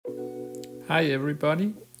Hi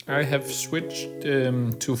everybody, I have switched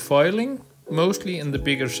to foiling, mostly in the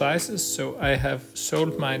bigger sizes, so I have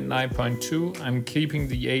sold my 9.2, I'm keeping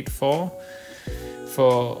the 8.4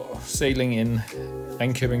 for sailing in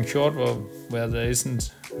Ringkøbing Fjord where there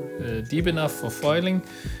isn't deep enough for foiling,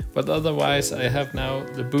 but otherwise I have now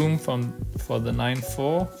the boom for the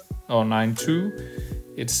 9.4 or 9.2.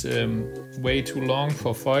 It's way too long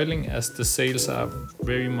for foiling as the sails are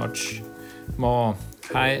very much more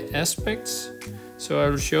high aspects. So I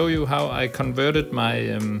will show you how I converted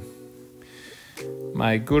my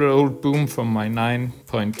my good old boom from my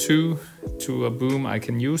 9.2 to a boom I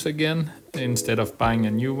can use again instead of buying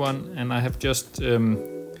a new one. And I have just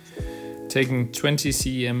taken 20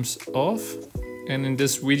 cms off, and in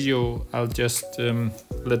this video I'll just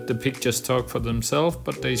let the pictures talk for themselves,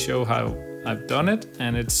 but they show how I've done it,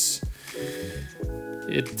 and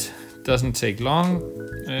it doesn't take long,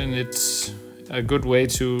 and it's a good way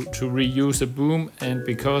to reuse a boom. And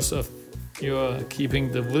because of you're keeping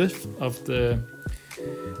the width of the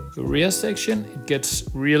rear section, it gets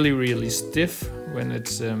really stiff when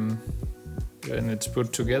it's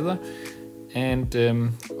put together. And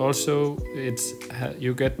also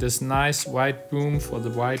you get this nice white boom for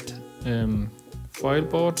the white foil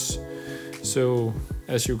boards. So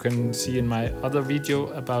as you can see in my other video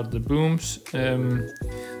about the booms,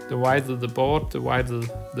 the wider the board, the wider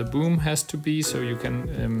the boom has to be, so you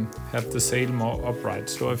can have the sail more upright.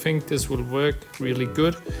 So I think this will work really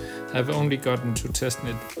good. I've only gotten to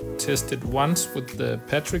test it once with the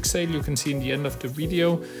Patrick sail, you can see in the end of the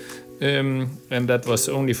video, and that was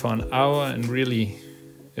only for an hour and really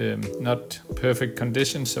not perfect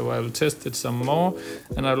condition. So I'll test it some more,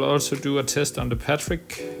 and I'll also do a test on the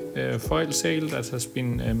Patrick foil sail that has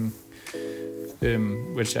been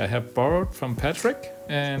which I have borrowed from Patrick,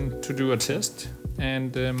 and to do a test,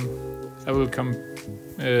 and I will come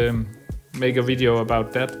make a video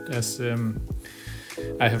about that as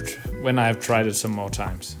when I have tried it some more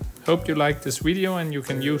times. Hope you like this video and you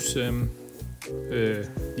can use the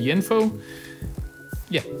info.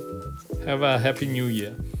 Yeah, have a happy new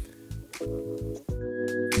year.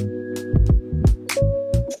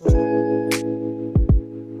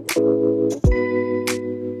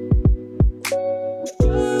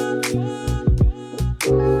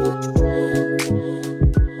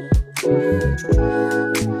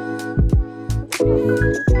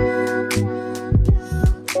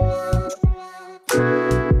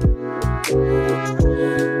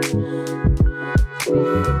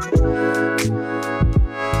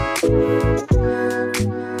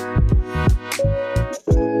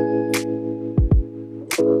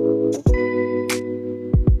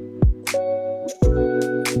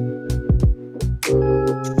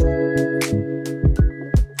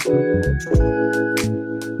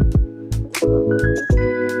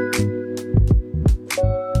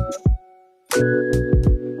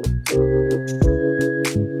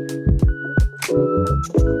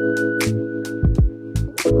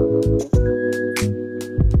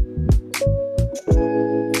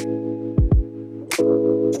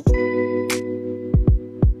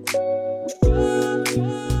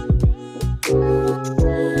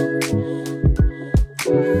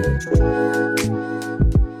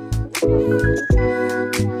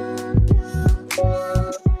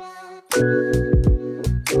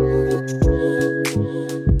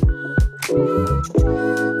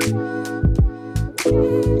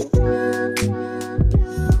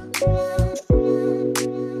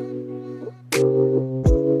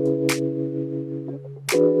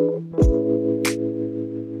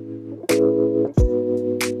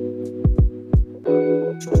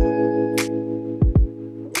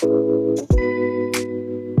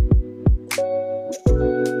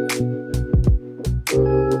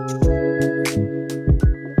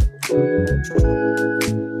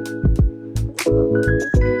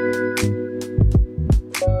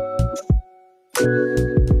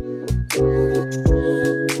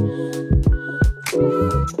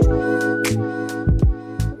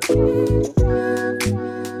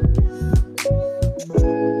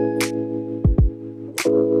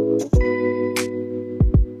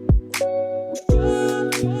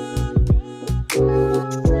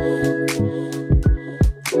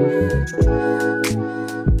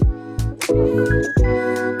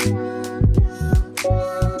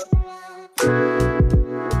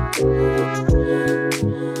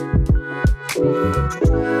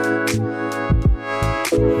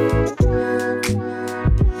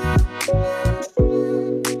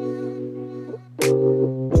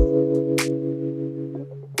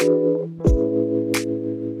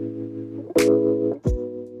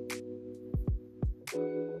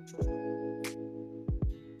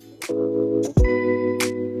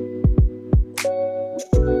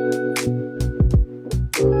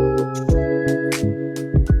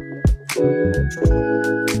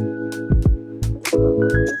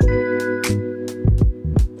 you.